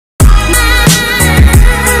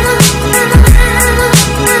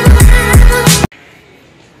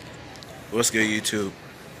What's good, YouTube?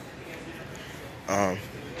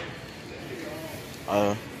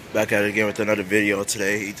 Back at it again with another video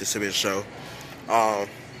today. Eat the Simeon Show. I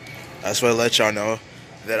just want to let y'all know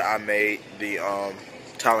that I made the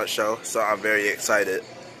talent show, so I'm very excited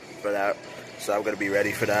for that. So I'm gonna be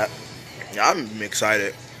ready for that. Yeah, I'm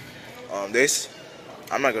excited. I'm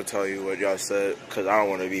not gonna tell you what y'all said because I don't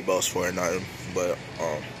want to be boastful or nothing. But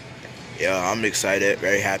yeah, I'm excited,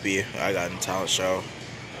 very happy. I got in the talent show.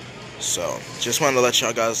 So, just wanted to let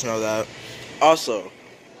y'all guys know that. Also,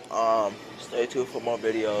 stay tuned for more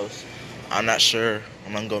videos. I'm not sure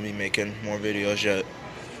when I'm going to be making more videos yet.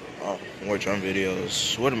 More drum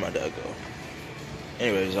videos. Where did my dad go?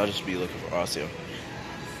 Anyways, I'll just be looking for Austin.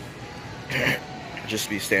 Just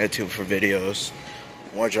be staying tuned for videos.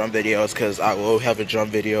 More drum videos, because I will have a drum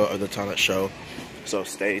video of the talent show. So,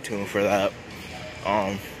 stay tuned for that.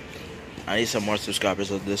 I need some more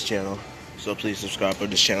subscribers on this channel. So please subscribe to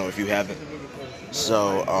this channel if you haven't.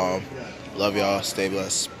 So, love y'all. Stay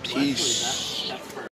blessed. Peace.